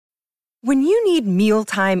When you need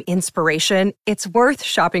mealtime inspiration, it's worth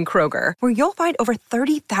shopping Kroger, where you'll find over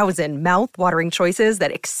 30,000 mouth-watering choices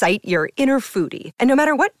that excite your inner foodie. And no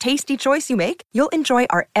matter what tasty choice you make, you'll enjoy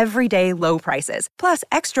our everyday low prices, plus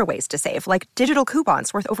extra ways to save, like digital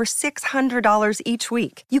coupons worth over $600 each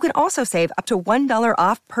week. You can also save up to $1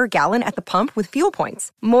 off per gallon at the pump with fuel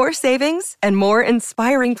points. More savings and more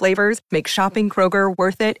inspiring flavors make shopping Kroger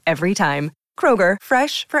worth it every time. Kroger,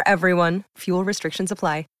 fresh for everyone. Fuel restrictions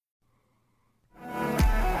apply.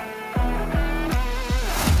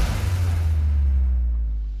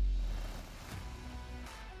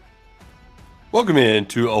 Welcome in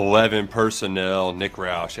to 11 Personnel. Nick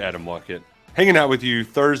Roush, Adam Luckett, hanging out with you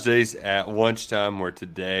Thursdays at lunchtime, where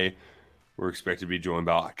today we're expected to be joined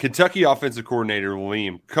by Kentucky offensive coordinator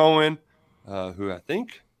Liam Coen, who I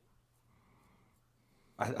think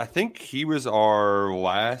he was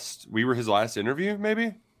we were his last interview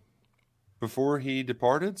maybe before he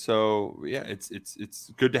departed. So yeah, it's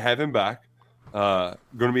good to have him back. Going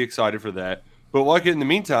to be excited for that. But Luckett, in the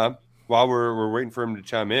meantime, while we're waiting for him to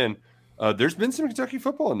chime in, there's been some Kentucky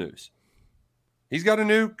football news. He's got a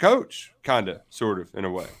new coach, kind of, sort of, in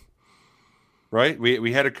a way. Right?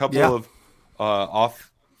 We had a couple of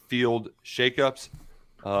off-field shakeups,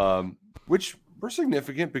 which were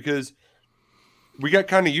significant because we got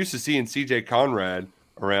kind of used to seeing C.J. Conrad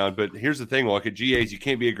around. But here's the thing, look, at GAs, you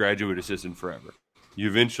can't be a graduate assistant forever. You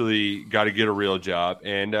eventually got to get a real job.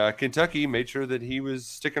 And Kentucky made sure that he was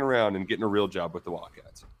sticking around and getting a real job with the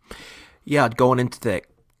Wildcats. Yeah, going into that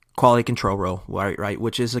quality control role, right,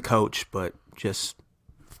 which is a coach, but just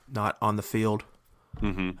not on the field.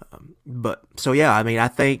 Mm-hmm. But so yeah, I mean, I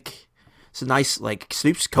think it's a nice, like,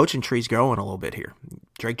 Snoop's coaching tree's growing a little bit here.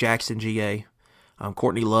 Drake Jackson, GA,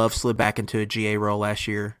 Courtney Love slid back into a GA role last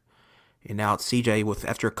year, and now it's CJ with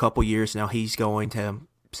after a couple years. Now he's going to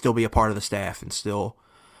still be a part of the staff and still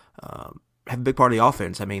have a big part of the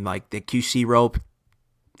offense. I mean, like the QC role,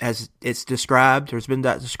 as it's described, or it's been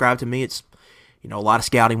described to me, it's, you know, a lot of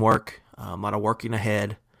scouting work, a lot of working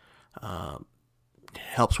ahead,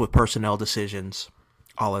 helps with personnel decisions,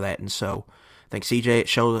 all of that. And so I think CJ, it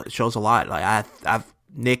shows a lot. Like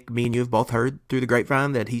Nick, me and you have both heard through the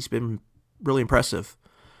grapevine that he's been really impressive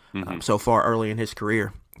so far early in his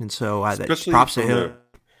career. And so props to him.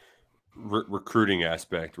 Recruiting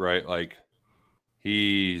aspect, right? Like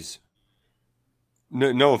he's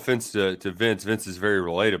no offense to Vince. Vince is very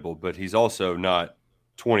relatable, but he's also not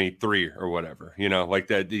 23 or whatever, you know, like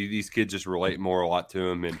that. These kids just relate a lot to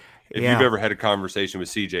him. And if you've ever had a conversation with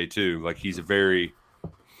CJ too, like he's a very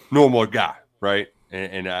normal guy, right?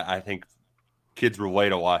 And I think kids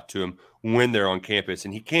relate a lot to him when they're on campus.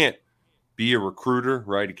 And he can't be a recruiter,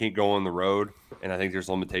 right? He can't go on the road. And I think there's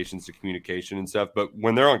limitations to communication and stuff. But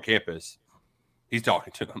when they're on campus, he's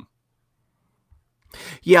talking to them.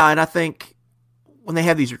 Yeah, and I think when they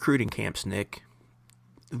have these recruiting camps, Nick,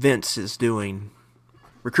 Vince is doing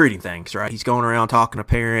recruiting things, right? He's going around talking to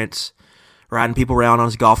parents, riding people around on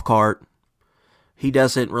his golf cart. He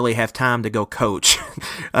doesn't really have time to go coach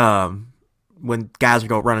when guys are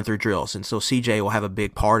going running through drills. And so CJ will have a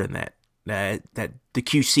big part in that. That the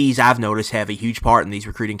QCs I've noticed have a huge part in these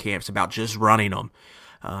recruiting camps about just running them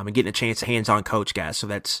and getting a chance to hands-on coach guys. So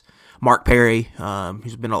that's Mark Perry,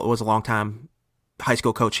 who's was a long-time high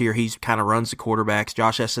school coach here. He's kind of runs the quarterbacks.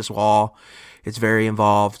 Josh Estes Wall is very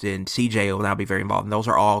involved, and CJ will now be very involved. And those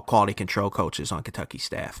are all quality control coaches on Kentucky's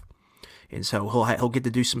staff. And so he'll get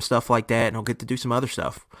to do some stuff like that, and he'll get to do some other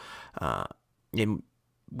stuff. And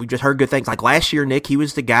we just heard good things. Like last year, Nick, he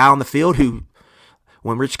was the guy on the field who,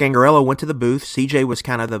 when Rich Scangarello went to the booth, CJ was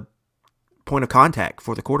kind of the point of contact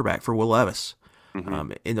for the quarterback, for Will Levis,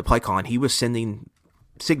 in the play calling. He was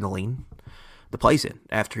signaling the plays in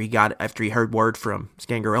after he heard word from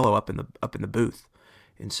Scangarello up in the booth.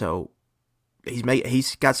 And so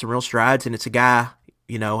he's got some real strides, and it's a guy,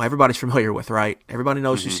 you know, everybody's familiar with, right? Everybody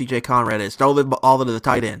knows who CJ Conrad is. Throw the ball to the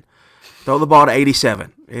tight end. Throw the ball to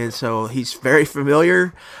 87. And so he's very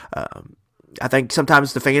familiar. I think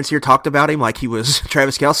sometimes the fans here talked about him like he was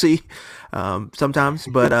Travis Kelce sometimes,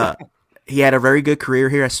 but he had a very good career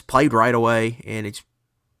here. Has played right away, and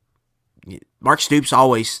Mark Stoops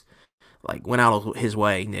always went out of his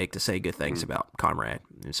way, Nick, to say good things about Conrad,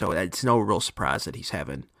 and so it's no real surprise that he's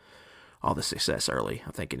having all the success early,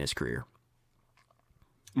 I think, in his career.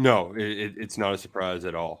 No, it's not a surprise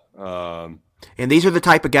at all. And these are the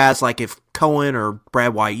type of guys, like if Cohen or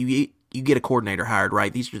Brad White, you get a coordinator hired,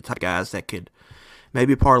 right? These are the type of guys that could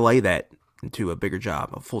maybe parlay that into a bigger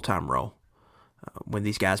job, a full-time role, when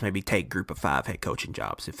these guys maybe take group of 5 head coaching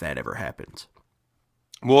jobs, if that ever happens.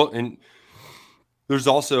 Well, and there's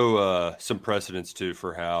also some precedence, too,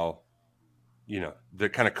 for how the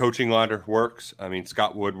kind of coaching ladder works. I mean,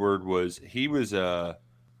 Scott Woodward was he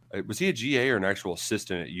a GA or an actual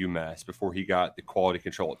assistant at UMass before he got the quality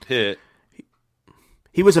control at Pitt?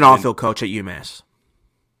 He was an on-field coach at UMass.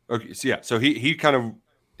 Okay, so he kind of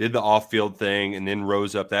did the off-field thing and then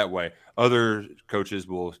rose up that way. Other coaches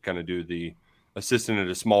will kind of do the assistant at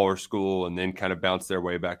a smaller school and then kind of bounce their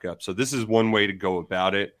way back up. So this is one way to go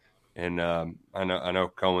about it. And I know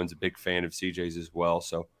Cohen's a big fan of CJ's as well,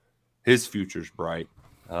 so his future's bright.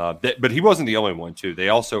 But he wasn't the only one, too. They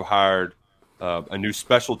also hired a new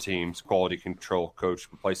special teams quality control coach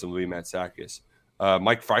replacing Louis Matsakis.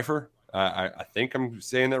 Mike Pfeiffer, I think I'm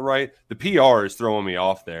saying that right. The PR is throwing me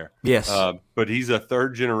off there. Yes. But he's a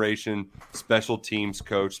third-generation special teams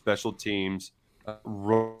coach, special teams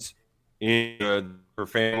runs in her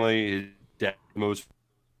family. His dad most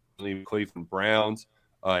Cleveland Browns.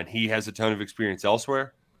 And he has a ton of experience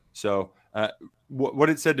elsewhere. So what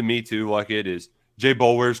it said to me, too, like it is Jay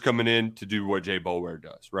Boulware's coming in to do what Jay Boulware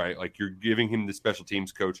does, right? Like you're giving him the special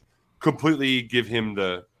teams coach, completely give him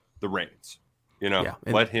the reins,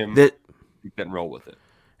 let him take that and roll with it.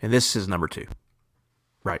 And this is number 2.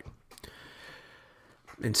 Right.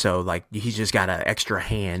 And so, like, he's just got an extra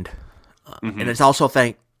hand. And it's also,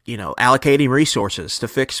 allocating resources to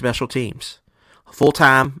fix special teams.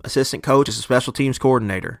 Full-time assistant coach is a special teams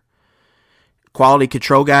coordinator. Quality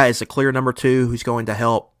control guy is a clear number 2 who's going to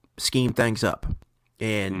help scheme things up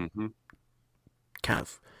and kind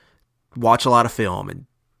of watch a lot of film and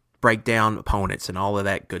break down opponents and all of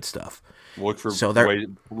that good stuff. Look for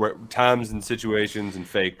times and situations and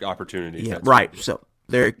fake opportunities. Yeah, right. So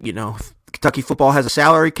they're, Kentucky football has a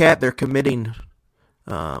salary cap. They're committing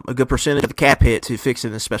a good percentage of the cap hit to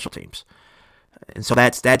fixing the special teams. And so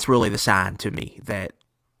that's really the sign to me that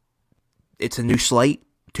it's a new slate,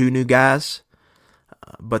 2 new guys,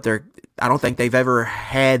 but I don't think they've ever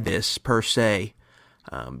had this per se.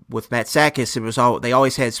 With Matsakis, they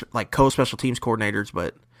always had like co-special teams coordinators,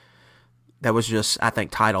 but that was just, I think,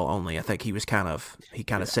 title only. I think he kind of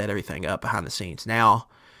set everything up behind the scenes. Now,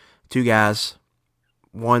 2 guys,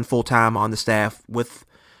 1 full-time on the staff with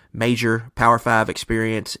major Power 5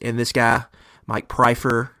 experience, and this guy, Mike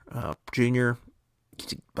Pfeiffer, Jr.,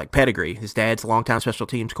 like pedigree. His dad's a longtime special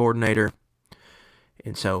teams coordinator,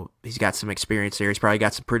 and so he's got some experience there. He's probably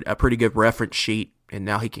got a pretty good reference sheet, and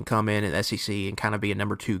now he can come in at SEC and kind of be a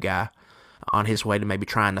number 2 guy on his way to maybe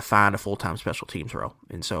trying to find a full-time special teams role.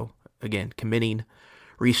 And so, again, committing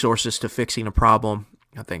resources to fixing a problem,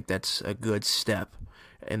 I think that's a good step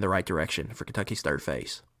in the right direction for Kentucky's third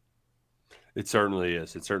phase. It certainly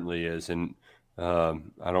is. And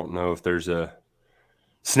I don't know if there's a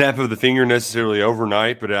snap of the finger necessarily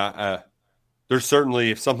overnight, but there's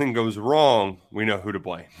certainly, if something goes wrong, we know who to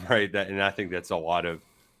blame, right? And I think that's a lot of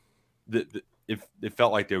it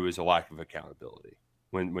felt like there was a lack of accountability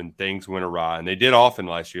when things went awry, and they did often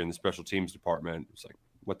last year in the special teams department. It's like,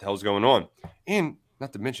 what the hell's going on? And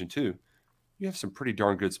not to mention too, you have some pretty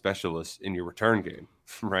darn good specialists in your return game,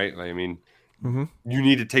 right? I mean, you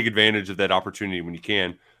need to take advantage of that opportunity when you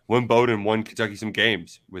can. Lynn Bowden won Kentucky some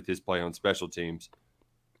games with his play on special teams.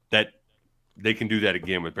 That they can do that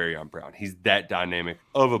again with Barry Brown. He's that dynamic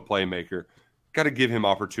of a playmaker. Got to give him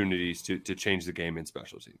opportunities to change the game in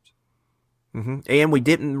special teams. And we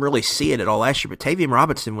didn't really see it at all last year, but Tavian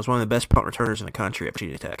Robinson was one of the best punt returners in the country at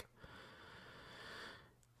Virginia Tech.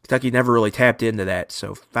 Kentucky never really tapped into that,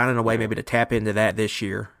 so finding a way maybe to tap into that this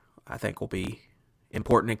year, I think, will be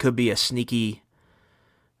important. It could be a sneaky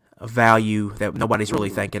value that nobody's really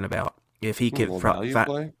thinking about. If he could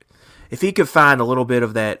find a little bit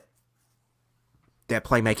of that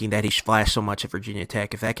playmaking that he flashed so much at Virginia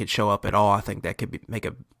Tech, if that could show up at all, I think that could make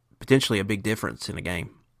potentially a big difference in a game.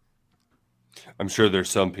 I'm sure there's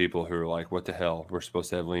some people who are like, "What the hell? We're supposed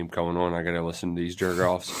to have Liam Cohen on. I got to listen to these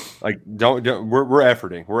jerk-offs." Like, don't. We're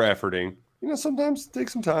efforting. We're efforting. Sometimes it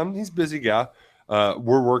takes some time. He's a busy guy.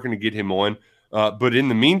 We're working to get him on. But in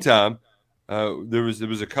the meantime, there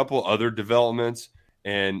was a couple other developments,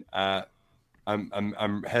 and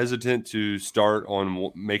I'm hesitant to start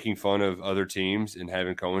on making fun of other teams and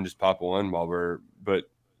having Cohen just pop on but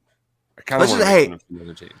I kind of want to make fun of some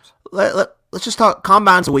other teams. Let's just talk.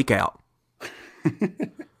 Combine's a week out.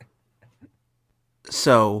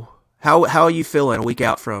 So how are you feeling a week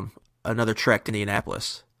out from another trek to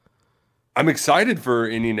Indianapolis? I'm excited for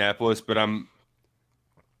Indianapolis, but I'm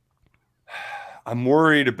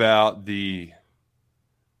worried about the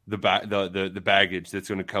baggage that's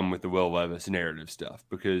going to come with the Will Levis narrative stuff,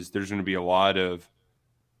 because there's going to be a lot of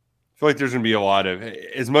 – I feel like there's going to be a lot of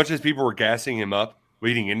 – as much as people were gassing him up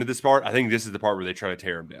leading into this part, I think this is the part where they try to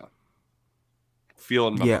tear him down. Feel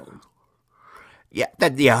it in my bones.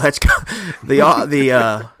 That's the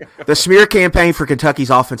smear campaign for Kentucky's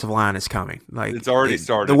offensive line is coming. Like it's already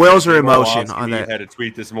started. The wheels are in motion on that. Had a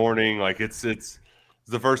tweet this morning. Like it's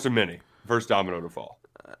the first of many, first domino to fall.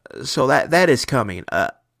 So that is coming.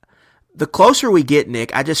 The closer we get,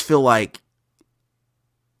 Nick, I just feel like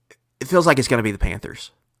it feels like it's going to be the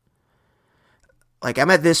Panthers. Like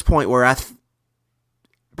I'm at this point where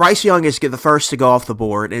Bryce Young is the first to go off the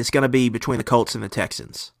board, and it's going to be between the Colts and the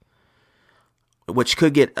Texans, which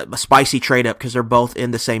could get a spicy trade up because they're both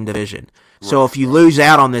in the same division. Right. So if you lose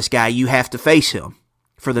out on this guy, you have to face him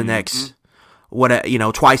for the next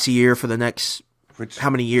twice a year for the next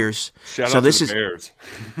how many years? Shout out to the Bears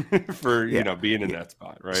for being in that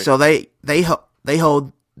spot, right? So they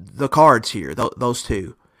hold the cards here. Those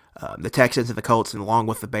two, the Texans and the Colts, and along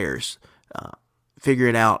with the Bears,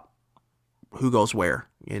 figuring out who goes where.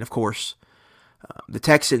 And of course, the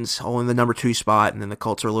Texans holding the number 2 spot, and then the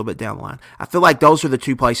Colts are a little bit down the line. I feel like those are the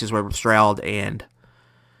two places where Stroud and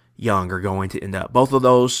Young are going to end up. Both of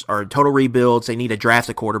those are total rebuilds. They need to draft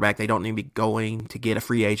a quarterback. They don't need to be going to get a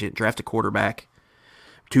free agent, draft a quarterback,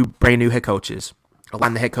 2 brand new head coaches,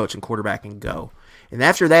 align the head coach and quarterback, and go. And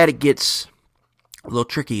after that, it gets a little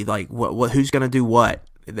tricky. Like, who's going to do what?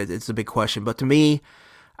 It's a big question. But to me,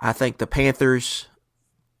 I think the Panthers,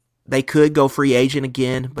 they could go free agent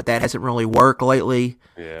again, but that hasn't really worked lately.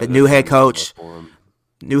 Yeah, the new head coach,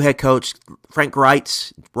 Frank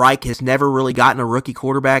Reich has never really gotten a rookie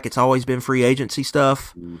quarterback. It's always been free agency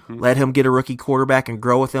stuff. Mm-hmm. Let him get a rookie quarterback and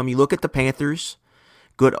grow with him. You look at the Panthers,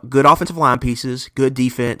 good offensive line pieces, good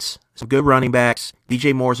defense, some good running backs.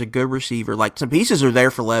 DJ Moore's a good receiver. Like, some pieces are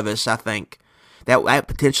there for Levis, I think. That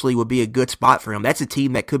potentially would be a good spot for him. That's a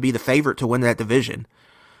team that could be the favorite to win that division.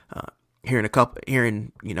 In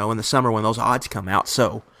the summer when those odds come out.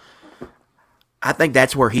 So I think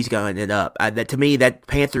that's where he's going to end up. To me, that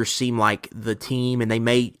Panthers seem like the team, and I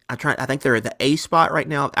think they're at the A spot right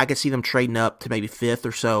now. I could see them trading up to maybe 5th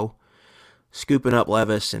or so, scooping up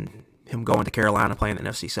Levis and him going to Carolina, playing the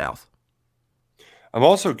NFC South. I'm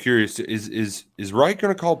also curious, is Wright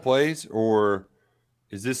going to call plays, or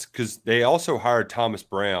is this because they also hired Thomas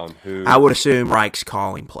Brown, who I would assume Reich's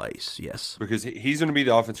calling plays, yes. Because he's going to be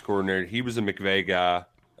the offense coordinator. He was a McVay guy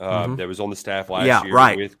that was on the staff last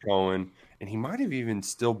year with Cohen, and he might have even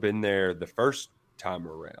still been there the first time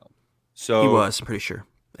around. So he was, I'm pretty sure,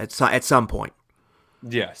 at some point.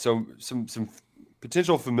 Yeah, so some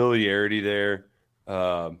potential familiarity there.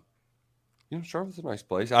 Charlotte's a nice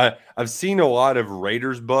place. I've seen a lot of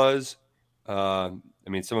Raiders buzz.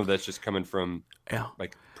 Some of that's just coming from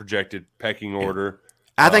like projected pecking order.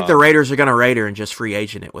 I think the Raiders are going to Raider and just free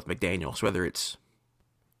agent it with McDaniels, whether it's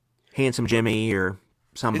Handsome Jimmy or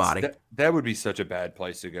somebody. That would be such a bad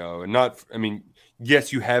place to go. And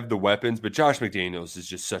yes, you have the weapons, but Josh McDaniels is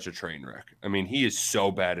just such a train wreck. He is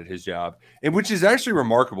so bad at his job, and which is actually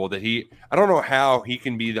remarkable that I don't know how he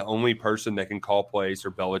can be the only person that can call plays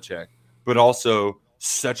for Belichick, but also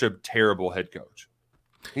such a terrible head coach.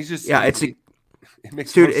 He's just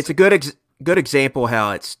it's a good example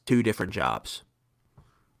how it's 2 different jobs,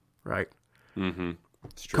 right? Mm-hmm.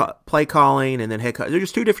 It's true. Play calling and then head coach. They're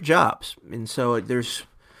just 2 different jobs, and so there's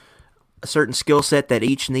a certain skill set that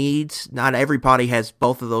each needs. Not everybody has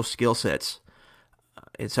both of those skill sets,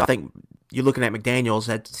 and so I think you're looking at McDaniels.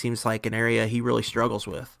 That seems like an area he really struggles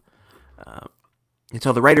with, and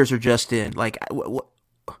so the Raiders are just in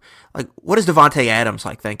what is Devontae Adams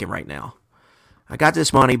thinking right now? I got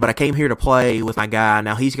this money, but I came here to play with my guy.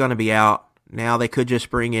 Now he's going to be out. Now they could just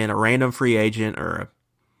bring in a random free agent or,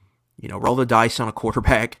 roll the dice on a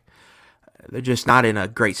quarterback. They're just not in a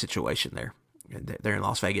great situation there. They're in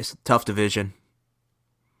Las Vegas. Tough division.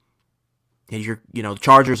 And the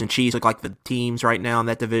Chargers and Chiefs look like the teams right now in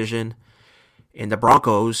that division. And the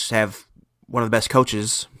Broncos have one of the best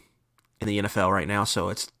coaches in the NFL right now. So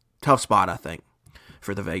it's a tough spot, I think,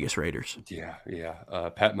 for the Vegas Raiders. Yeah.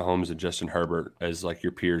 Pat Mahomes and Justin Herbert as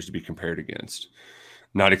your peers to be compared against.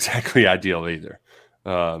 Not exactly ideal either.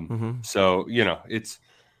 So, it's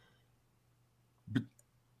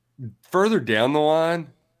further down the line.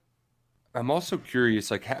 I'm also curious,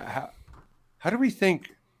 how do we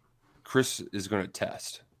think Chris is going to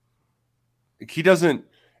test? He doesn't,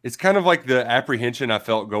 it's kind of like the apprehension I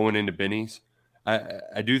felt going into Benny's.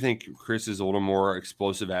 I do think Chris is a little more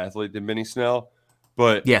explosive athlete than Benny Snell.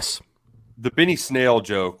 But yes, the Benny Snell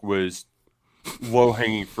joke was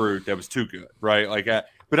low-hanging fruit that was too good, right?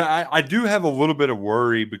 But I do have a little bit of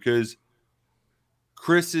worry because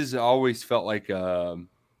Chris has always felt like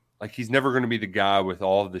he's never going to be the guy with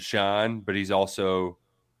all of the shine, but he's also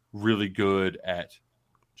really good at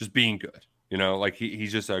just being good.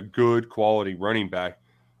 He's just a good quality running back.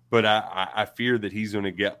 but I fear that he's going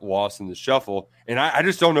to get lost in the shuffle. And I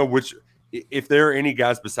just don't know if there are any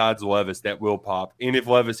guys besides Levis that will pop, and if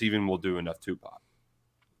Levis even will do enough to pop.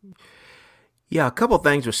 Yeah, a couple of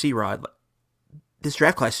things with C-Rod. This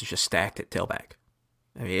draft class is just stacked at tailback.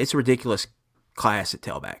 I mean, it's a ridiculous class at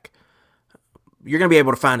tailback. You're going to be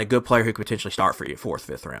able to find a good player who could potentially start for you 4th,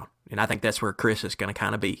 5th round. And I think that's where Chris is going to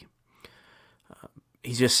kind of be.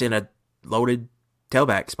 He's just in a loaded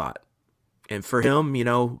tailback spot. And for him,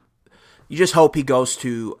 you you just hope he goes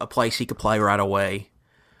to a place he could play right away.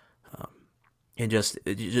 And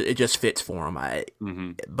it just fits for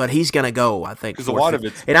him. But he's going to go, I think. Because a lot of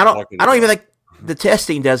it's... And I don't even think the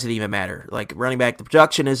testing doesn't even matter. Like, running back, the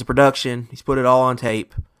production is the production. He's put it all on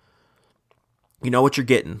tape. You know what you're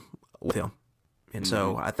getting with him. And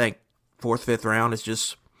so I think 4th, 5th round is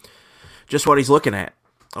just what he's looking at.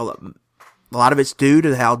 A lot of it's due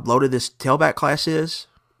to how loaded this tailback class is.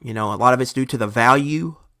 A lot of it's due to the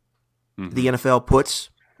value the NFL puts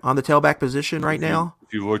on the tailback position right now.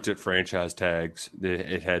 If you looked at franchise tags,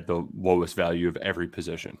 it had the lowest value of every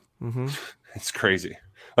position. It's crazy.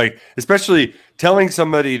 Like, especially telling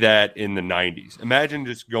somebody that in the 90s. Imagine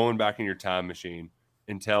just going back in your time machine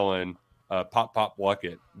and telling Pop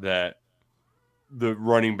Luckett that the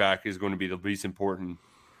running back is going to be the least important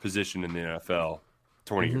position in the NFL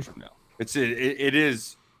 20 years from now. It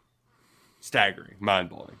is staggering,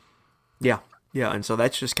 mind-blowing. Yeah, and so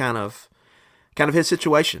that's just kind of his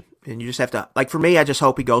situation. And you just have to, like, for me, I just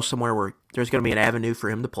hope he goes somewhere where there's going to be an avenue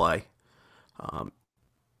for him to play. And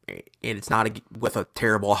it's not with a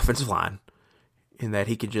terrible offensive line, in that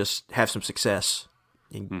he could just have some success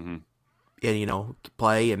and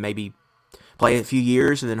play and maybe play a few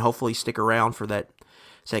years and then hopefully stick around for that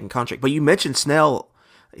second contract. But you mentioned Snell.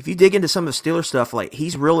 If you dig into some of the Steelers stuff, like,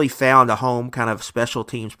 he's really found a home kind of special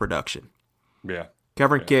teams production. Yeah.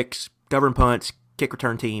 Covering kicks, covering punts, kick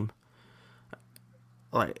return team.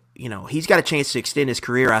 Like, he's got a chance to extend his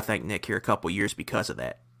career, I think, Nick, here a couple of years because of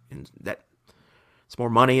that. And that it's more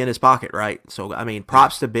money in his pocket, right? So, I mean,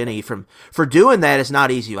 props to Benny for doing that. Is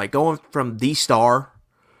not easy. Like, going from the star,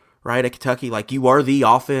 right, at Kentucky, like, you were the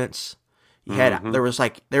offense. You had there was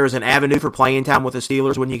an avenue for playing time with the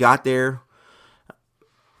Steelers when you got there.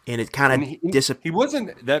 And it kind of he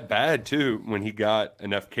wasn't that bad too when he got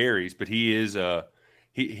enough carries, but he is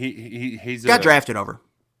he's got drafted over.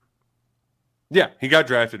 Yeah, he got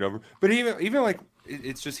drafted over. But even like,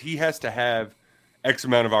 it's just, he has to have X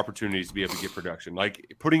amount of opportunities to be able to get production.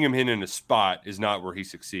 Like, putting him in a spot is not where he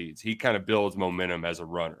succeeds. He kind of builds momentum as a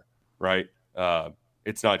runner, right?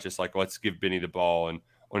 It's not just like, let's give Benny the ball and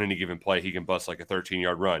on any given play he can bust like a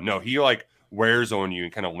 13-yard run. No, he like wears on you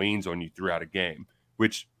and kind of leans on you throughout a game,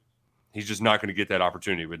 which he's just not going to get that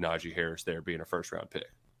opportunity with Najee Harris there being a first-round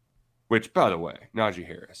pick. Which, by the way, Najee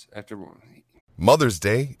Harris, Mother's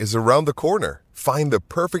Day is around the corner. Find the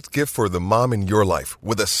perfect gift for the mom in your life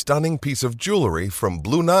with a stunning piece of jewelry from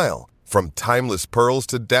Blue Nile. From timeless pearls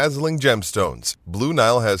to dazzling gemstones, Blue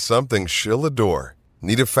Nile has something she'll adore.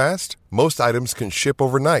 Need it fast? Most items can ship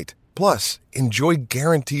overnight. Plus, enjoy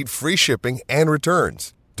guaranteed free shipping and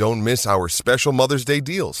returns. Don't miss our special Mother's Day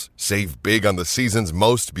deals. Save big on the season's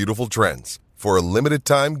most beautiful trends. For a limited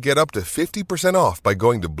time, get up to 50% off by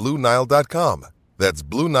going to BlueNile.com. That's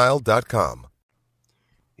BlueNile.com.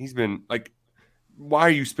 He's been like, why are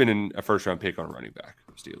you spending a first-round pick on a running back,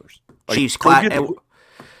 Steelers? Like, Chiefs, Clyde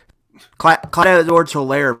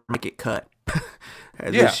Edwards-Helaire make it cut.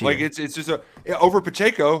 Yeah, like, it's just over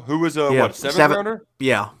Pacheco, who was a seventh rounder?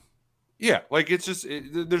 Yeah. Yeah, like, it's just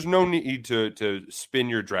there's no need to spend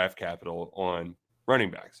your draft capital on running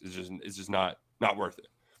backs. It's just not worth it.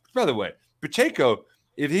 By the way, Pacheco,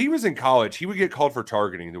 if he was in college, he would get called for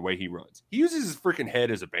targeting the way he runs. He uses his freaking head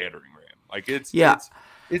as a battering ram. Like,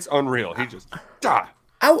 it's unreal. He just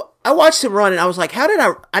I watched him run and I was like,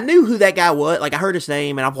 I knew who that guy was. Like, I heard his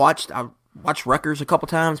name and I watched Rutgers a couple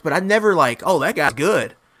times, but I never like, oh, that guy's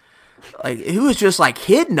good. Like, he was just like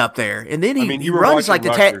hidden up there, and then he runs like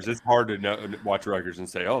Rutgers. It's hard to watch Rutgers and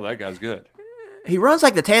say, "Oh, that guy's good." He runs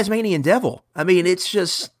like the Tasmanian devil. I mean, it's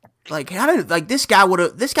just like, this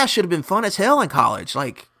guy should have been fun as hell in college.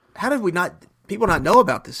 Like, how did people not know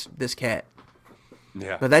about this cat?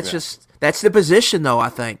 Yeah, but that's the position, though. I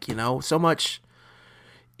think so much.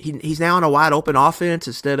 He's now in a wide open offense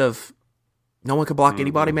instead of no one could block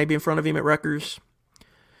anybody maybe in front of him at Rutgers.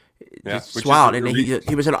 Yeah, it's wild, and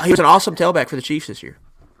he was an awesome tailback for the Chiefs this year.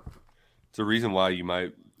 It's a reason why you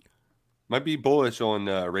might be bullish on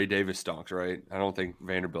Ray Davis stocks, right? I don't think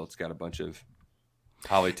Vanderbilt's got a bunch of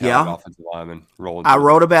highly talented offensive linemen rolling. I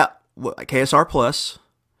wrote about KSR Plus.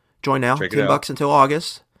 Join now, $10 until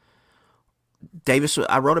August. Davis,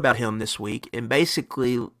 I wrote about him this week, and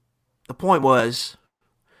basically the point was,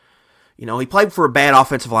 he played for a bad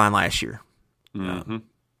offensive line last year. Mm-hmm.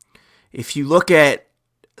 If you look at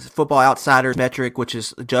Football Outsiders metric, which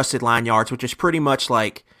is adjusted line yards, which is pretty much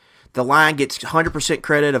like the line gets 100%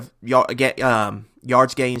 credit of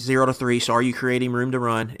yards gained 0 to 3. So are you creating room to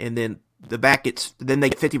run? And then the back then they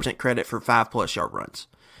get 50% credit for 5+ yard runs.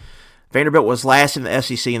 Vanderbilt was last in the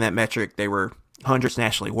SEC in that metric. They were hundreds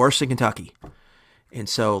nationally, worse than Kentucky. And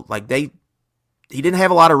so he didn't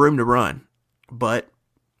have a lot of room to run, but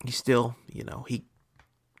he still, he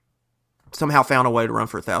somehow found a way to run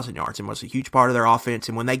for 1,000 yards and was a huge part of their offense.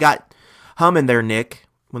 And when they got humming there, Nick,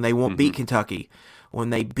 when they won't beat Kentucky, when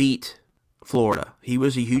they beat Florida, he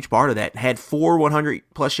was a huge part of that. Had 4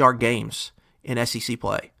 100+ yard games in SEC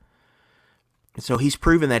play. And so he's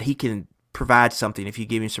proven that he can provide something if you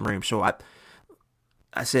give him some room. So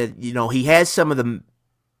I said, he has some of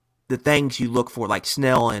the things you look for, like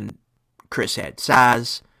Snell and Chris had: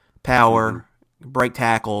 size, power, break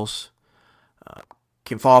tackles,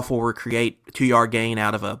 can fall forward, create a 2-yard gain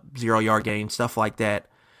out of a 0-yard gain, stuff like that.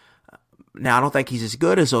 Now, I don't think he's as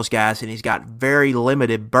good as those guys, and he's got very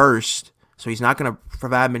limited burst, so he's not going to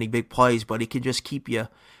provide many big plays, but he can just keep you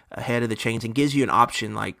ahead of the chains and gives you an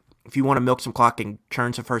option. Like, if you want to milk some clock and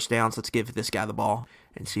churn some first downs, let's give this guy the ball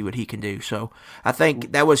and see what he can do. So I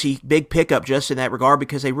think that was a big pickup just in that regard,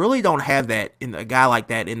 because they really don't have that in a guy like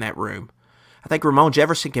that in that room. I think Ramon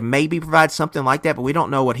Jefferson can maybe provide something like that, but we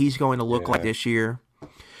don't know what he's going to look like this year.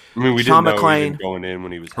 I mean, we didn't know he was going in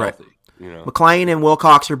when he was healthy. Right. McClain and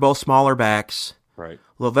Wilcox are both smaller backs. Right.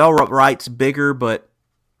 Lavelle Wright's bigger, but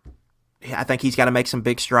I think he's got to make some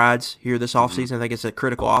big strides here this offseason. I think it's a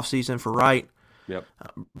critical offseason for Wright. Yep.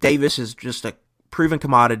 Davis is just a proven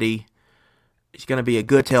commodity. He's going to be a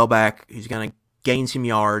good tailback. He's going to gain some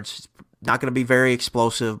yards. Not going to be very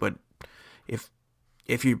explosive, but if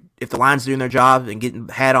the line's doing their job and getting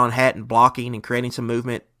hat on hat and blocking and creating some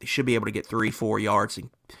movement, they should be able to get 3-4 yards and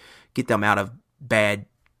get them out of bad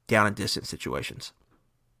down and distance situations.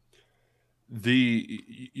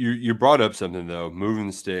 You brought up something though: moving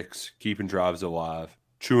the sticks, keeping drives alive,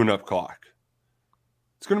 chewing up clock.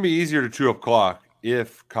 It's going to be easier to chew up clock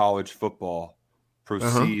if college football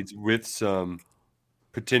proceeds with some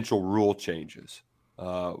potential rule changes.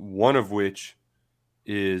 One of which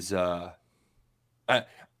is there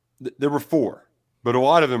were 4, but a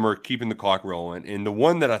lot of them are keeping the clock rolling. And the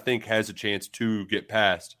one that I think has a chance to get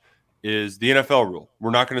passed is the NFL rule. We're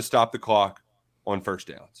not going to stop the clock on first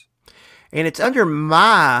downs. And it's under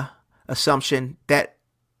my assumption that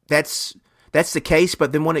that's the case,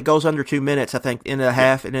 but then when it goes under 2 minutes, I think into the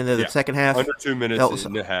half and into the second half. Under 2 minutes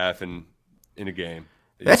in the half and in a game.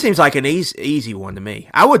 That seems like an easy one to me.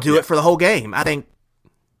 I would do it for the whole game. I think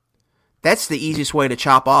that's the easiest way to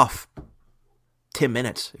chop off 10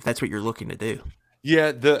 minutes if that's what you're looking to do.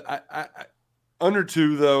 Yeah, under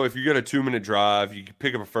 2 though, if you got a 2-minute drive, you can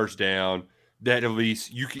pick up a first down. That at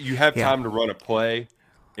least you have time to run a play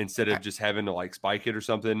instead of just having to like spike it or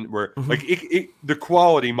something. Where like the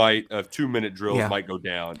quality of 2-minute drills might go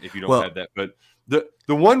down if you don't have that. But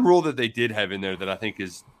the one rule that they did have in there that I think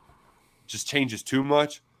is just changes too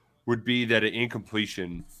much would be that an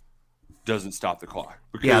incompletion doesn't stop the clock.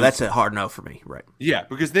 Because, that's a hard no for me, right? Yeah,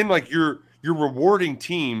 because then like you're rewarding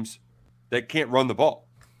teams that can't run the ball.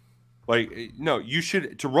 Like, no,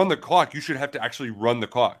 to run the clock, you should have to actually run the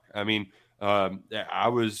clock. I mean, I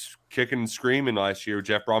was kicking and screaming last year with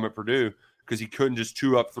Jeff Brom at Purdue because he couldn't just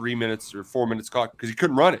chew up 3 minutes or 4 minutes clock because he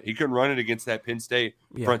couldn't run it. He couldn't run it against that Penn State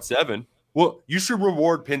front seven. Well, you should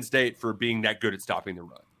reward Penn State for being that good at stopping the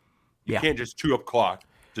run. You can't just chew up clock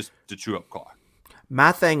just to chew up clock.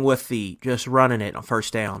 My thing with the just running it on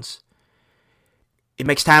first downs, it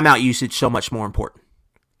makes timeout usage so much more important.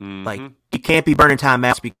 Mm-hmm. Like, you can't be burning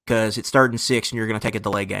timeouts because it's 3rd and 6 and you're going to take a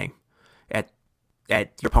delay game at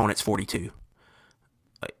your opponent's 42.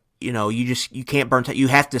 You can't burn time. You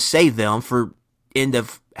have to save them for end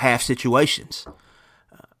of half situations.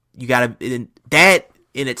 You got to that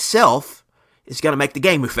in itself is going to make the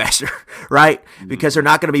game move faster, right? Mm-hmm. Because they're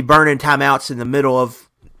not going to be burning timeouts in the middle of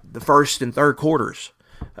the first and third quarters.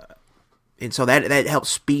 And so that helps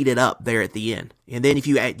speed it up there at the end. And then if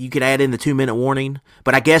you could add in the 2-minute warning,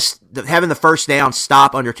 but I guess having the first down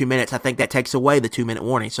stop under 2 minutes, I think that takes away the 2-minute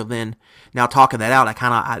warning. So then now talking that out,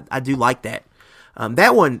 I do like that.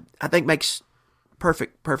 That one I think makes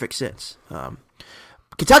perfect sense.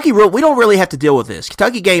 Kentucky rule, we don't really have to deal with this.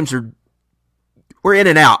 Kentucky games we're in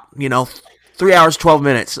and out. 3 hours 12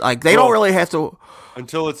 minutes. Like they don't really have to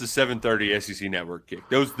until it's a 7:30 SEC network kick.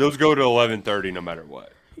 Those go to 11:30 no matter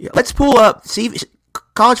what. Yeah, let's pull up. See,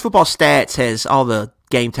 College Football Stats has all the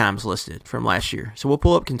game times listed from last year. So we'll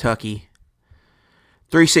pull up Kentucky.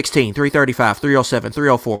 316, 335, 307,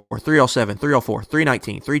 304, 307, 304,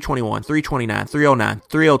 319, 321, 329, 309,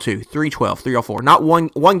 302, 312, 304. Not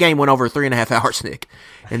one game went over 3.5 hours, Nick,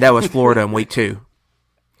 and that was Florida in week 2,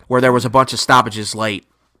 where there was a bunch of stoppages late.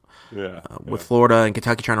 With Florida and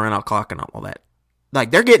Kentucky trying to run out clock and all that.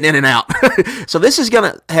 Like, they're getting in and out. So this is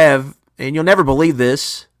going to have, and you'll never believe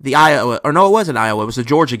this, the Iowa, or no, it wasn't Iowa, it was the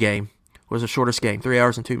Georgia game. It was the shortest game, 3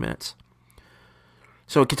 hours and 2 minutes.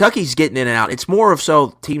 So Kentucky's getting in and out. It's more of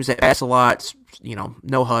so teams that pass a lot,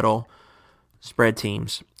 no huddle, spread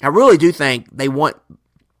teams. I really do think they want,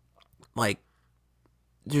 like,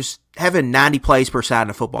 just having 90 plays per side in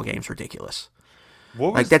a football game is ridiculous.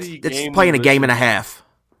 What was like that's playing a game and a half.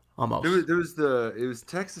 Almost. It was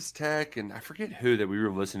Texas Tech, and I forget who that we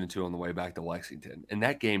were listening to on the way back to Lexington. And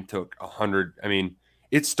that game took 100. I mean,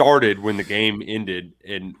 it started when the game ended,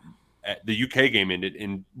 and the UK game ended,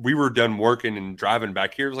 and we were done working and driving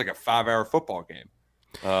back here. It was like a 5-hour football game.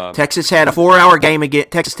 Texas had a 4-hour game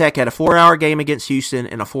against Texas Tech had a 4-hour game against Houston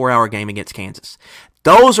and a 4-hour game against Kansas.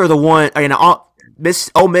 Those are the one.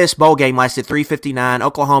 Ole Miss bowl game lasted 3:59.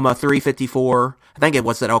 Oklahoma 3:54. I think it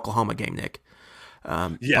was that Oklahoma game, Nick.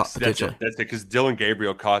 Yes, that's it. Because Dylan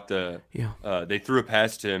Gabriel caught they threw a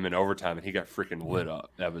pass to him in overtime, and he got freaking lit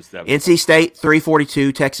up. That was NC State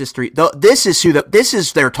 3:42, Texas 3. This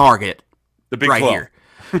is their target. The big right 12. Here.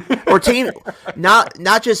 Or team,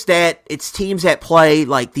 not just that. It's teams that play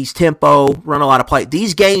like these tempo, run a lot of play.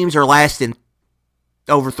 These games are lasting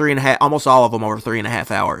over 3.5, almost all of them over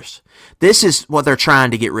 3.5 hours. This is what they're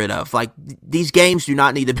trying to get rid of. Like, these games do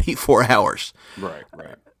not need to be 4 hours. Right.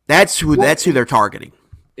 That's who they're targeting.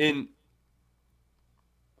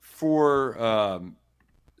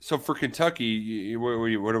 So for Kentucky,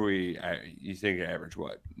 what are we? You think average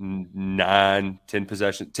what 9, 10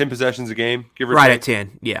 possessions? 10 possessions a game, give or take. Right at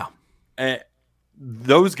 10, yeah.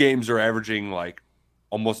 Those games are averaging like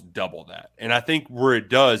almost double that, and I think where it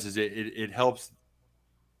does is it helps.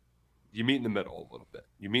 You meet in the middle a little bit.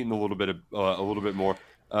 You meet in a little bit more.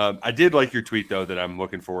 I did like your tweet though that I'm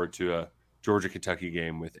looking forward to a Georgia-Kentucky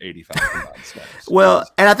game with 85 combined snaps. Well,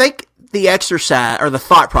 and I think the exercise or the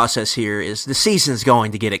thought process here is the season's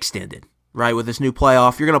going to get extended, right? With this new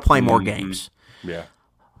playoff, you're going to play more games. Yeah.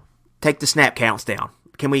 Take the snap counts down.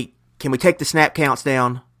 Can we take the snap counts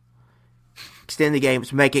down, extend the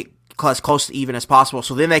games, make it as close to even as possible,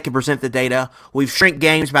 so then they can present the data. We've shrunk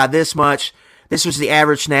games by this much. This was the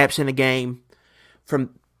average snaps in a game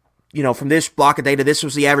from this block of data. This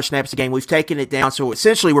was the average snaps a game. We've taken it down, so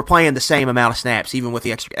essentially we're playing the same amount of snaps, even with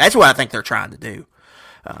the extra. That's what I think they're trying to do.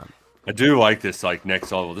 I do like this, like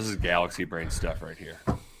next level. This is galaxy brain stuff right here,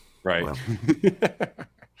 right? Well,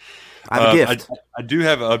 I have a gift. I do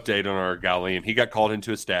have an update on our guy Liam. He got called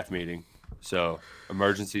into a staff meeting, so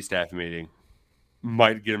emergency staff meeting.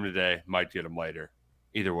 Might get him today, might get him later.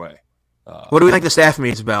 Either way. What do we think the staff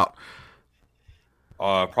meeting's about?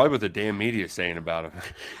 Probably what the damn media is saying about him.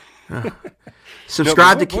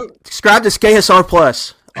 Subscribe to KSR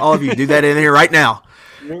Plus. All of you, do that in here right now.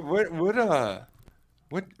 What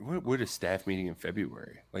a staff meeting in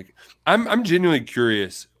February? Like, I'm genuinely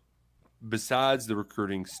curious. Besides the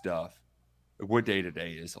recruiting stuff, what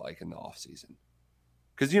day-to-day is like in the off season?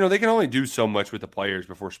 Because they can only do so much with the players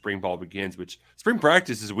before spring ball begins. Which spring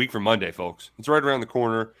practice is a week from Monday, folks. It's right around the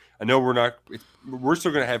corner. I know we're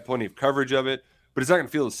still going to have plenty of coverage of it. But it's not going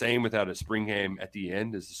to feel the same without a spring game at the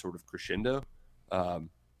end as a sort of crescendo.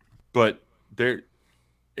 But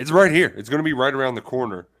it's right here. It's going to be right around the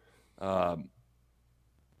corner. I'm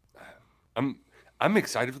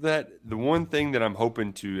excited for that. The one thing that I'm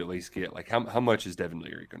hoping to at least get, like, how much is Devin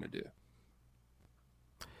Leary going to do?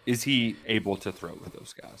 Is he able to throw with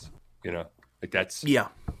those guys? Like that's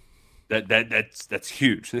that's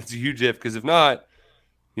huge. That's a huge if, because if not,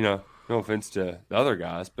 no offense to the other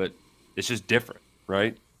guys, but it's just different,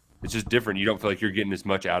 right? It's just different. You don't feel like you're getting as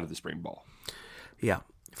much out of the spring ball. Yeah.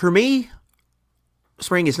 For me,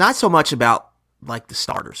 spring is not so much about like the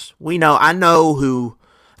starters. I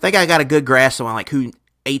think I got a good grasp on like who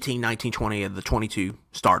 18, 19, 20 of the 22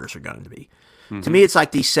 starters are going to be. Mm-hmm. To me, it's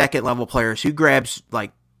like these second level players who grabs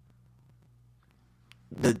like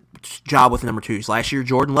the job with number 2s. Last year,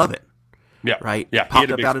 Jordan Lovett. Yeah. Right? Yeah.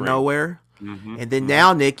 Popped up out of nowhere. Mm-hmm. And then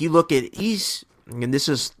now, Nick, you look at and this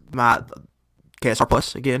is my KSR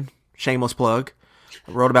Plus, again, shameless plug.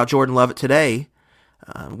 I wrote about Jordan Lovett today.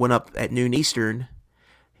 Went up at noon Eastern.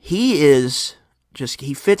 He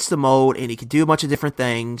fits the mold, and he can do a bunch of different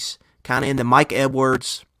things, kind of in the Mike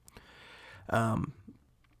Edwards,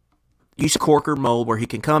 use Corker mold, where he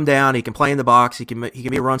can come down, he can play in the box, he can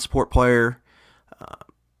be a run support player.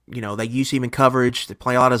 They use him in coverage, they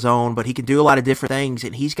play a lot of zone, but he can do a lot of different things,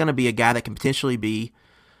 and he's going to be a guy that can potentially be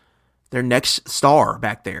their next star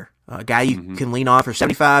back there. A guy you can lean on for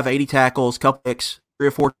 75, 80 tackles, couple picks, 3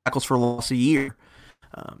 or 4 tackles for loss a year,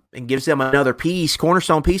 and gives them another piece,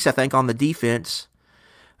 cornerstone piece, I think, on the defense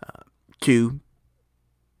to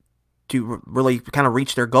really kind of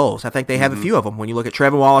reach their goals. I think they have a few of them. When you look at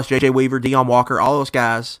Trevin Wallace, J.J. Weaver, Deion Walker, all those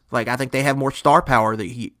guys, like I think they have more star power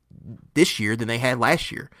this year than they had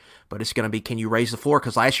last year. But it's going to be, can you raise the floor?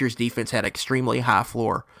 Because last year's defense had extremely high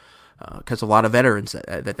floor because a lot of veterans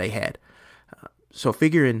that they had. So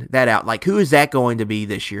figuring that out, like who is that going to be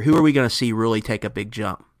this year? Who are we going to see really take a big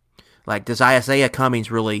jump? Like does Isaiah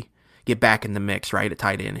Cummings really get back in the mix, right, at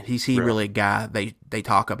tight end? Is he really a guy they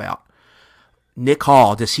talk about? Nick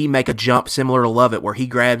Hall, does he make a jump similar to Lovett where he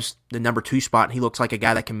grabs the number 2 spot and he looks like a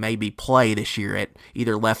guy that can maybe play this year at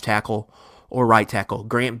either left tackle or right tackle?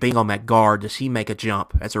 Grant Bingham at guard, does he make a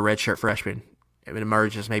jump as a redshirt freshman and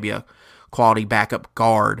emerge as maybe a quality backup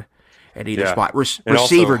guard at either spot?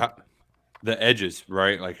 Receiver. Also, the edges,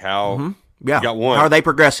 right? Like how you got one. How are they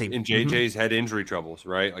progressing? And JJ's had injury troubles,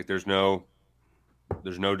 right? Like there's no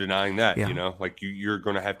denying that, you know, like you're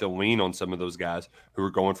going to have to lean on some of those guys who are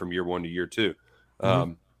going from year 1 to year 2.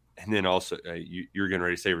 And then also you're getting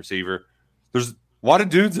ready to say receiver. There's a lot of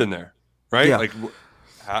dudes in there, right? Yeah. Like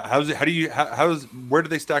where do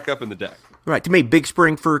they stack up in the deck? Right. To me, big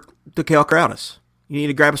spring for DeKale Crowdis. You need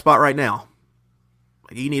to grab a spot right now.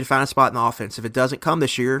 You need to find a spot in the offense. If it doesn't come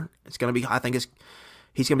this year, it's going to be,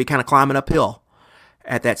 he's going to be kind of climbing uphill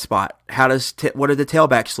at that spot. What do the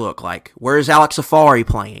tailbacks look like? Where is Alex Safari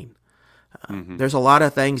playing? There's a lot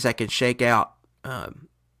of things that can shake out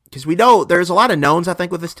because we know there's a lot of knowns, I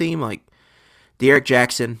think, with this team, like De'Aaron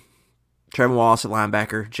Jackson, Trevin Wallace at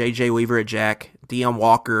linebacker, J.J. Weaver at jack, Deion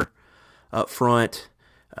Walker up front,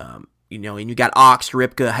 and you got Ox,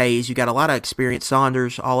 Ripka, Hayes. You got a lot of experienced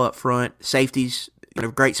Saunders all up front. Safeties,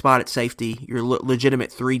 great spot at safety. You're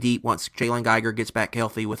legitimate 3 deep once Jalen Geiger gets back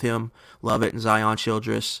healthy with him. Lovett and Zion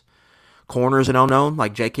Childress. Corners an unknown,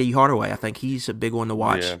 like J.K. Hardaway. I think he's a big one to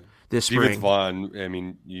watch this spring. Defensive line, I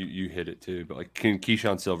mean, you hit it too, but like, can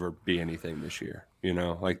Keyshawn Silver be anything this year?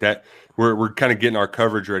 Like that. We're kind of getting our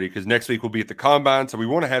coverage ready because next week we'll be at the combine, so we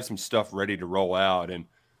want to have some stuff ready to roll out. And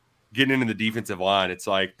getting into the defensive line, it's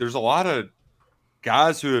like there's a lot of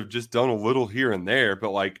guys who have just done a little here and there,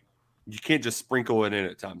 but like you can't just sprinkle it in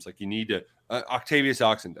at times. Like you need to Octavius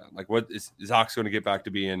Oxendine. Like what is Ox going to get back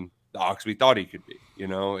to being the Ox we thought he could be?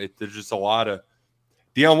 There's just a lot of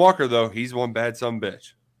Deion Walker though. He's one bad son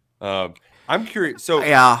bitch. I'm curious. So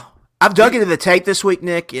yeah, I've dug into the tape this week,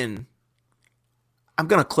 Nick, and I'm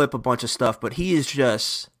gonna clip a bunch of stuff, but he is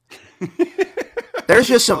just. There's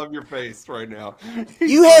just some. I love your face right now.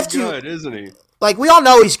 You have to, good, isn't he? Like we all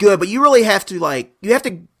know he's good, but you really have to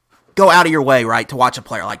go out of your way, right, to watch a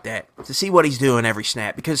player like that to see what he's doing every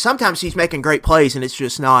snap because sometimes he's making great plays and it's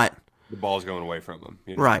just not. The ball's going away from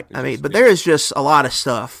him, right? I mean, but there is just a lot of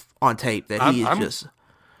stuff on tape that he is just.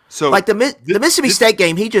 So like the Mississippi State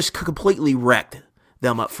game, he just completely wrecked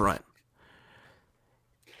them up front.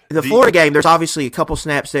 The Florida game, there's obviously a couple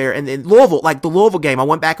snaps there, and then Louisville, like the Louisville game, I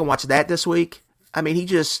went back and watched that this week. I mean,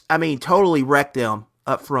 he totally wrecked them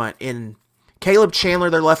up front. And Caleb Chandler,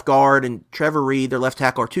 their left guard, and Trevor Reed, their left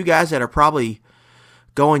tackle, are 2 guys that are probably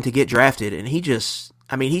going to get drafted. And he's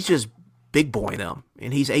just big boy them.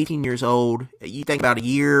 And he's 18 years old. You think about a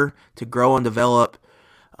year to grow and develop,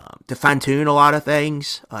 to fine-tune a lot of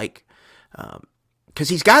things, like because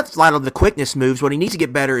he's got a lot of the quickness moves. What he needs to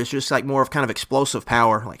get better is just like more of kind of explosive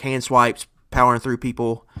power, like hand swipes, powering through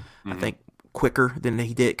people, I think, quicker than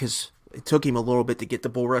he did because it took him a little bit to get the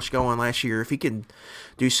bull rush going last year. If he can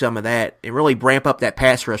do some of that and really ramp up that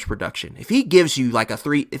pass rush production, if he gives you like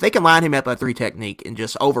if they can line him up a 3 technique and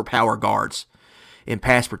just overpower guards in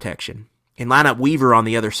pass protection and line up Weaver on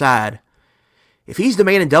the other side, if he's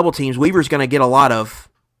demanding double teams, Weaver's going to get a lot of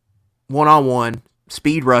one-on-one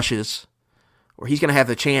speed rushes where he's going to have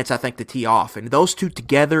the chance, I think, to tee off. And those two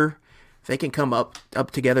together, if they can come up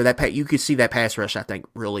together, you could see that pass rush, I think,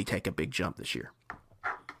 really take a big jump this year.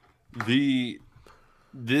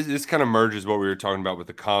 This kind of merges what we were talking about with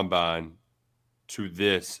the combine to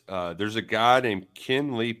this. There's a guy named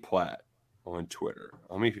Ken Lee Platt on Twitter.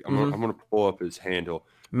 I'm going to pull up his handle.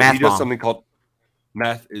 Math he does something called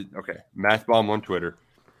Math Bomb on Twitter.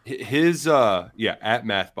 His at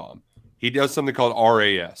Math Bomb. He does something called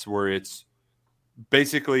RAS, where it's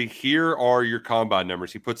basically here are your combine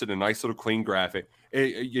numbers. He puts it in a nice little clean graphic.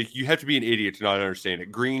 You have to be an idiot to not understand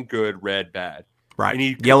it. Green, good; red, bad. Right.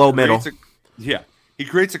 And Yellow, middle. He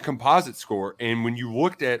creates a composite score. And when you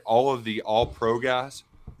looked at all of the all-pro guys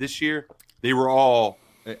this year, they were all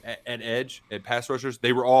at edge, at pass rushers.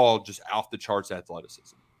 They were all just off the charts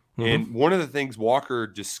athleticism. And one of the things Walker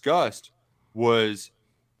discussed was,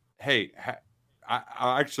 hey,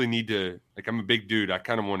 I actually need to, like, I'm a big dude. I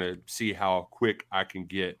kind of want to see how quick I can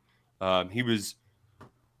get.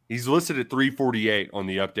 He's listed at 348 on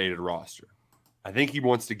the updated roster. I think he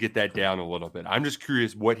wants to get that down a little bit. I'm just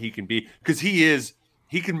curious what he can be, because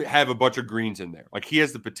he can have a bunch of greens in there. Like, he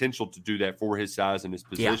has the potential to do that for his size and his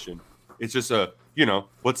position. Yeah. It's just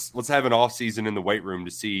let's have an off season in the weight room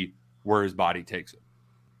to see where his body takes him.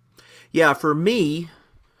 Yeah, for me,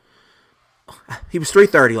 he was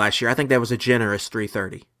 330 last year. I think that was a generous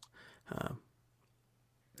 330.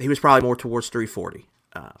 He was probably more towards 340.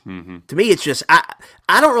 To me, it's just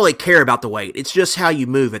I don't really care about the weight. It's just how you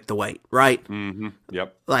move at the weight, right? Mm-hmm.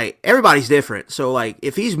 Yep. Like, everybody's different. So, like,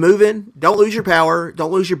 if he's moving, don't lose your power,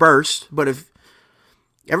 don't lose your burst. But if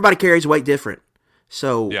everybody carries weight different,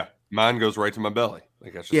 so yeah, mine goes right to my belly.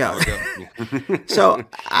 Like, that's just how it goes. So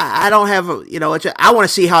I don't have I want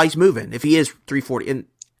to see how he's moving. If he is 340, and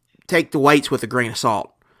take the weights with a grain of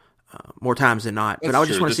salt more times than not. But I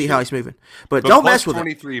just want to see how he's moving. But don't mess with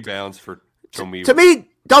 23 him. Pounds for. To me,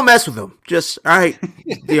 don't mess with them. Just, all right,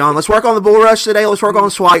 Dion, let's work on the bull rush today. Let's work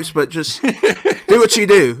on swipes, but just do what you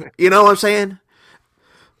do. You know what I'm saying?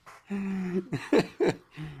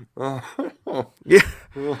 Yeah.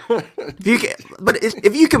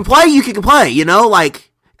 If you can play, you can play. You know,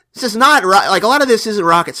 like, it's just not right. Like, a lot of this isn't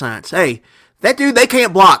rocket science. Hey, that dude, they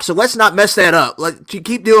can't block, so let's not mess that up. Let you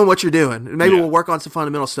keep doing what you're doing, and maybe we'll work on some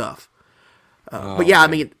fundamental stuff. But yeah, man. I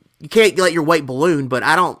mean, you can't let your weight balloon. But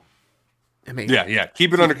yeah,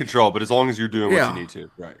 keep it under control. But as long as you're doing what you need to,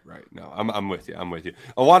 right. No, I'm with you.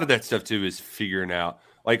 A lot of that stuff too is figuring out,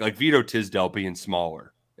 like Vito Tisdale being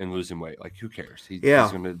smaller and losing weight. Like, who cares? He's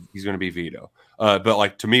gonna be Vito. But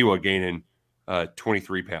like Tomiwa gaining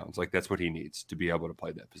 23 pounds, like, that's what he needs to be able to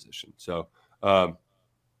play that position. So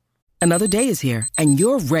another day is here, and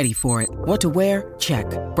you're ready for it. What to wear? Check.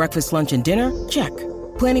 Breakfast, lunch, and dinner? Check.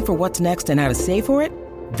 Planning for what's next and how to save for it?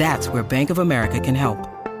 That's where Bank of America can help.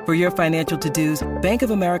 For your financial to-dos, Bank of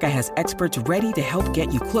America has experts ready to help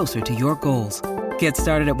get you closer to your goals. Get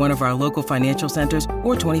started at one of our local financial centers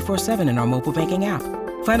or 24/7 in our mobile banking app.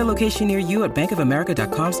 Find a location near you at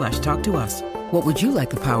bankofamerica.com/talktous. What would you like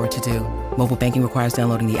the power to do? Mobile banking requires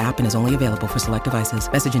downloading the app and is only available for select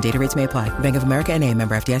devices. Message and data rates may apply. Bank of America N.A.,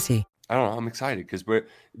 member FDIC. I don't know. I'm excited because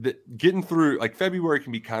getting through, like, February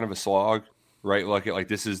can be kind of a slog, right? Like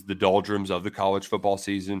this is the doldrums of the college football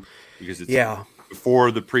season because it's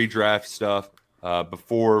before the pre-draft stuff,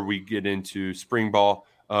 before we get into spring ball.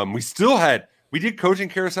 We did coaching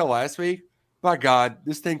carousel last week. My God,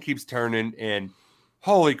 this thing keeps turning, and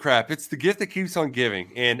holy crap, it's the gift that keeps on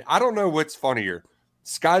giving. And I don't know what's funnier,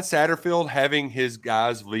 Scott Satterfield having his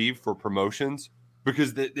guys leave for promotions,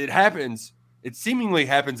 because it happens. It seemingly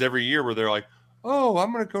happens every year where they're like, oh,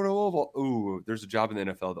 I'm going to go to Louisville. Ooh, there's a job in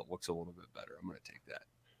the NFL that looks a little bit better. I'm going to take that.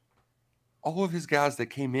 All of his guys that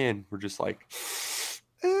came in were just like,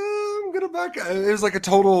 I'm going to back. It was like a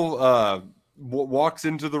total walks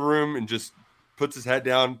into the room and just puts his head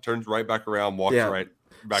down, turns right back around, walks right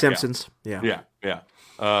back Simpsons. out. Yeah.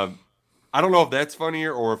 I don't know if that's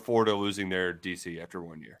funnier or Florida losing their DC after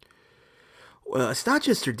 1 year. Well, it's not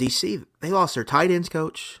just their DC. They lost their tight ends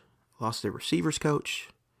coach, lost their receivers coach.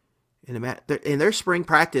 And their spring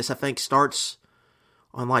practice, I think, starts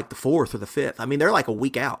on like the 4th or the 5th. I mean, they're like a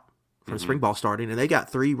week out from spring ball starting, and they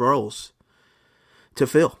got 3 roles to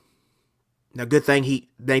fill. Now, good thing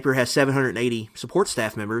Napier has 780 support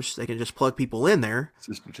staff members. They can just plug people in there.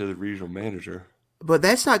 Assistant to the regional manager. But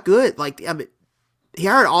that's not good. Like, I mean, he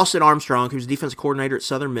hired Austin Armstrong, who was defensive coordinator at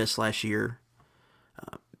Southern Miss last year.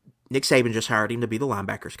 Nick Saban just hired him to be the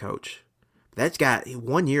linebackers coach. That's got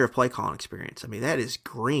 1 year of play calling experience. I mean, that is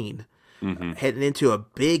green. Heading into a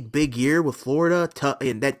big year with Florida,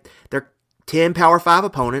 and that they're 10 Power 5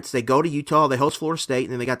 opponents. They go to Utah, they host Florida State,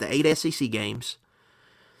 and then they got the 8 SEC games.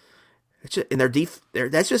 And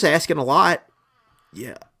that's just asking a lot,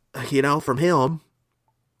 from him.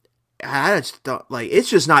 I just don't, it's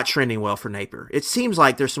just not trending well for Napier. It seems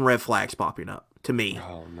like there's some red flags popping up to me.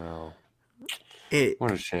 Oh no!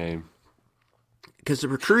 What a shame. Because the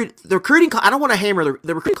recruiting, I don't want to hammer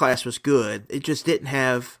the recruiting class was good. It just didn't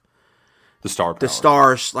have the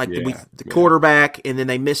stars, the quarterback, and then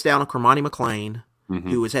they missed out on Cormani McClain,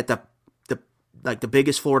 who was at the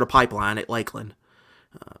biggest Florida pipeline at Lakeland.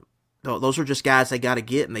 Those are just guys they got to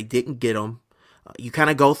get, and they didn't get them. You kind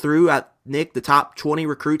of go through, Nick, the top 20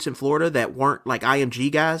 recruits in Florida that weren't like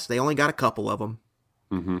IMG guys. They only got a couple of them.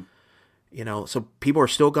 So people are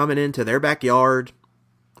still coming into their backyard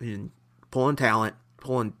and pulling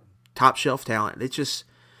top shelf talent. It's just,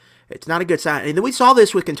 It's not a good sign. And then we saw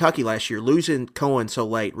this with Kentucky last year. Losing Cohen so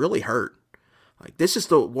late really hurt. Like, this is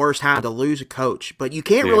the worst time to lose a coach. But you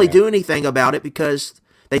can't really do anything about it because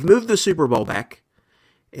they've moved the Super Bowl back.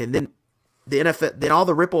 And then the NFL, then all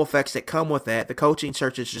the ripple effects that come with that, the coaching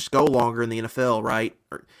searches just go longer in the NFL, right?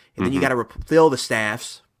 And then you got to fill the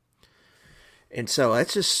staffs. And so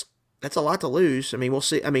that's a lot to lose. I mean, we'll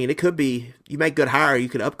see. I mean, it could be, you make good hire, you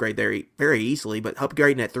could upgrade there very easily, but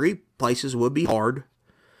upgrading at 3 places would be hard.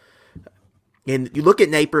 And you look at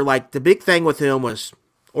Napier, like, the big thing with him was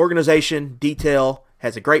organization, detail,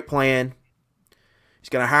 has a great plan. He's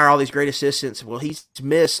going to hire all these great assistants. Well, I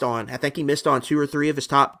think he missed on 2 or 3 of his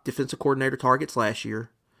top defensive coordinator targets last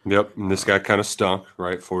year. Yep, and this guy kind of stunk,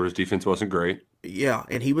 right? Florida's defense wasn't great. Yeah,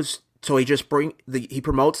 and he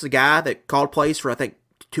promotes the guy that called plays for, I think,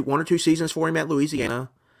 1 or 2 seasons for him at Louisiana.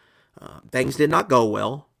 Things did not go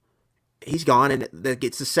well. He's gone, and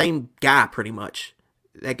it's the same guy pretty much.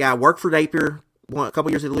 That guy worked for Napier, won a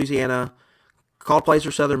couple years at Louisiana, called plays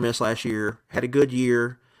for Southern Miss last year, had a good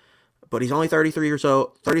year, but he's only 33 years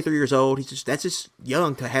old. That's just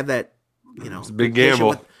young to have that, It's a big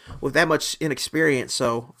gamble with that much inexperience.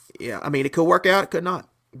 So yeah, I mean, it could work out, it could not.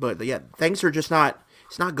 But yeah, things are just not.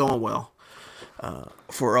 It's not going well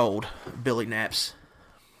for old Billy Naps.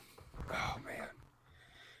 Oh man,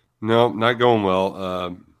 no, not going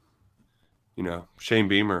well. Shane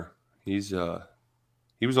Beamer, he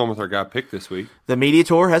was on with our guy pick this week. The media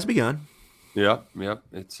tour has begun. Yep.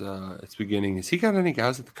 It's beginning. Has he got any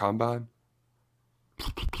guys at the combine?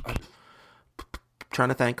 Trying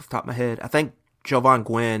to think off the top of my head. I think Jovan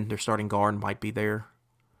Gwynn, their starting guard, might be there.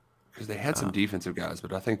 Because they had some defensive guys,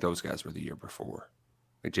 but I think those guys were the year before.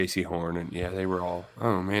 Like J.C. Horn, and they were all,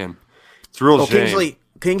 oh man. It's a real shame.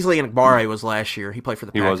 Kingsley and Akbare was last year. He played for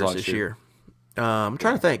the Packers this year. I'm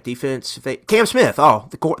trying to think. Defense. Cam Smith,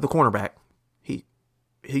 the cornerback.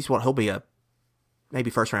 He'll be a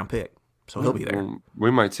maybe first round pick. So he'll be there.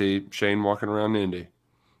 We might see Shane walking around Indy.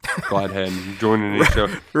 Gladhead joining the show.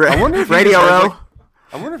 Right. I wonder if Radio Row.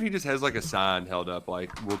 I wonder if he just has like a sign held up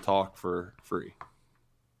like, we'll talk for free.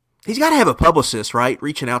 He's got to have a publicist, right?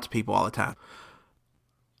 Reaching out to people all the time.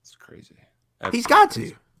 It's crazy. He's got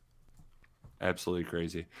to. Absolutely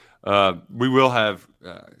crazy. We will have.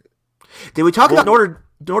 Did we talk about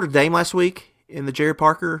Notre Dame last week in the Jared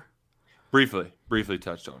Parker? Briefly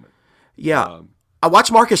touched on it. Yeah. I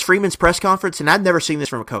watched Marcus Freeman's press conference, and I'd never seen this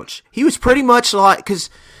from a coach. He was pretty much like,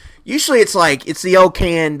 because usually it's like, it's the old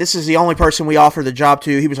can, this is the only person we offer the job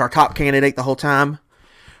to. He was our top candidate the whole time.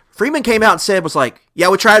 Freeman came out and said, yeah,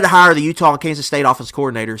 we tried to hire the Utah and Kansas State offense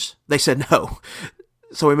coordinators. They said no.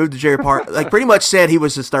 So we moved to Jared Parker. Like, pretty much said he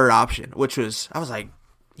was his third option, which was, I was like,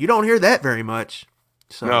 you don't hear that very much.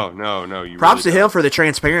 So, no. Props to him for the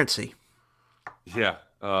transparency. Yeah.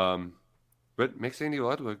 But makes Andy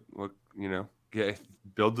Ludwig look,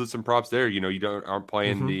 build some props there. You aren't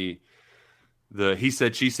playing the he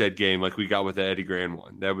said, she said game like we got with the Eddie Grand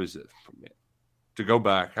one. That was to go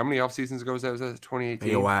back. How many off seasons ago was that? Was that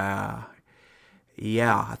 2018? Wow.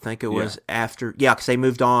 Yeah, I think it was after. Yeah, because they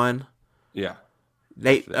moved on. Yeah.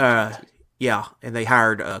 They and they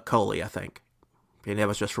hired Coley, I think, and that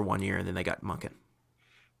was just for 1 year, and then they got Munkin.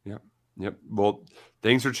 Yep. Well,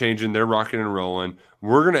 things are changing. They're rocking and rolling.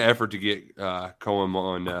 We're going to effort to get Cohen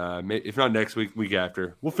on, if not next week, week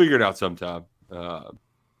after. We'll figure it out sometime.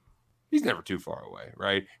 He's never too far away,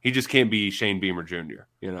 right? He just can't be Shane Beamer Jr.,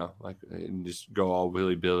 and just go all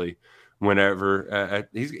willy-billy whenever.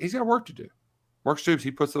 He's got work to do. Mark Stoops,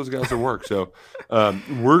 he puts those guys to work. So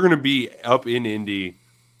we're going to be up in Indy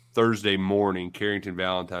Thursday morning. Carrington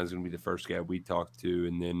Valentine's going to be the first guy we talk to,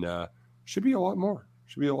 and then should be a lot more.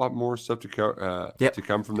 Should be a lot more stuff to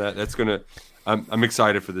come from that. That's gonna. I'm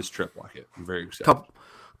excited for this trip. Like it, I'm very excited.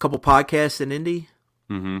 Couple podcasts in Indy.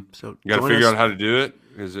 Mm-hmm. So you got to figure out how to do it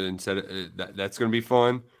because that's going to be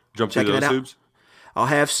fun. Jump through those hoops. We'll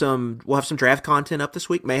have some draft content up this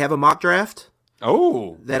week. May have a mock draft.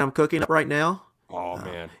 Oh, that I'm cooking up right now. Oh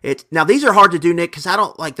man, now these are hard to do, Nick, because I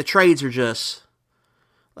don't like the trades are just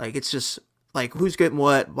like it's just like who's getting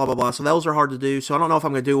what, blah blah blah. So those are hard to do. So I don't know if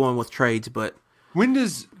I'm going to do one with trades, but. When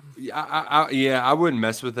does I wouldn't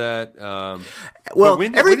mess with that.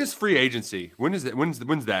 When is free agency? When's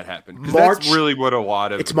that happen? Because that's really what a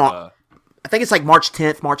lot of it's I think it's like March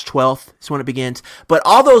 10th, March 12th is when it begins. But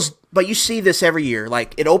but you see this every year.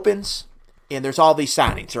 Like it opens and there's all these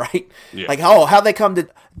signings, right? Yeah. Like how do they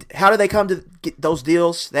come to get those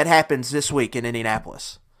deals? That happens this week in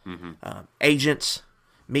Indianapolis. Mm-hmm. Agents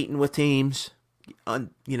meeting with teams,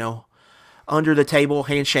 under the table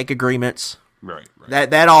handshake agreements. Right.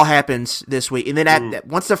 That all happens this week, and then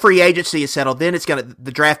once the free agency is settled, then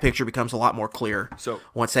the draft picture becomes a lot more clear. So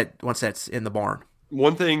once that's in the barn.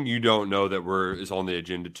 One thing you don't know that is on the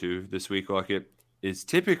agenda too this week, Luckett, is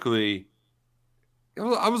typically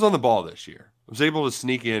I was on the ball this year. I was able to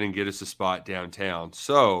sneak in and get us a spot downtown.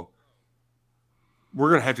 So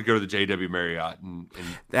we're gonna have to go to the JW Marriott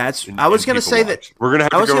I was gonna say that we're gonna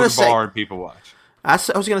have to go to the bar and people watch. I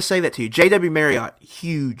was gonna say that to you. JW Marriott,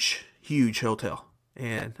 huge hotel.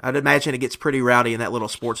 And I'd imagine it gets pretty rowdy in that little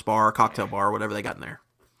sports bar, cocktail bar, whatever they got in there.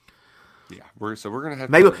 Yeah, we're gonna have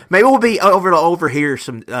maybe we'll be over to overhear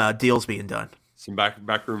some deals being done. Some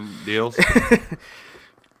backroom deals.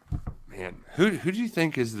 Man, who do you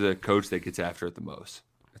think is the coach that gets after it the most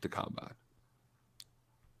at the combine?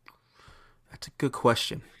 That's a good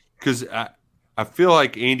question. Because I feel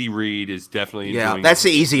like Andy Reid is definitely enjoying. Yeah, that's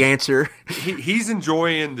the easy answer. He's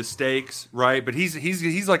enjoying the steaks, right? But he's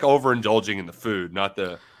like overindulging in the food, not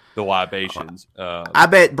the libations. I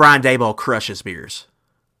bet Brian Daboll crushes beers.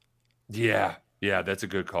 Yeah, that's a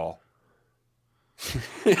good call.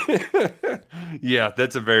 Yeah,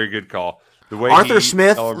 that's a very good call. The way Arthur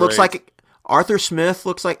Smith looks like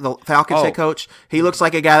the Falcons head coach. He looks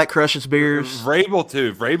like a guy that crushes beers. Vrabel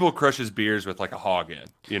too. Vrabel crushes beers with like a hog in.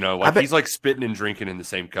 He's like spitting and drinking in the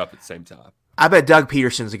same cup at the same time. I bet Doug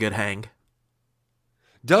Peterson's a good hang.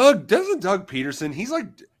 Doug Peterson, he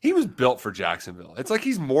was built for Jacksonville. It's like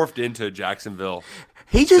he's morphed into Jacksonville.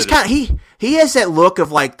 He just he has that look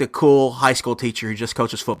of like the cool high school teacher who just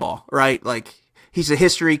coaches football, right? Like he's a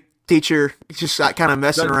history teacher. He's just kind of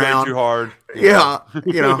messing around too hard. Yeah.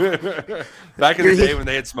 Back in the day when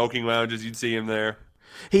they had smoking lounges, you'd see him there.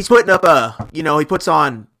 He's putting up he puts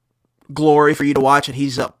on glory for you to watch, and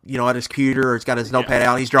he's up, at his computer, or he's got his notepad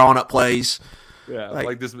out. He's drawing up plays. Yeah,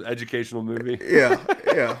 like this educational movie. Yeah.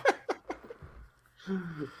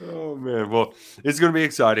 Oh man, well, it's going to be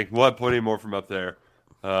exciting. We'll have plenty more from up there.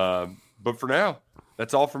 But for now,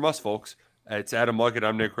 that's all from us, folks. It's Adam Luckett.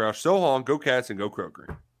 I'm Nick Roush. So long, go Cats, and go Crow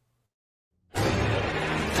Green.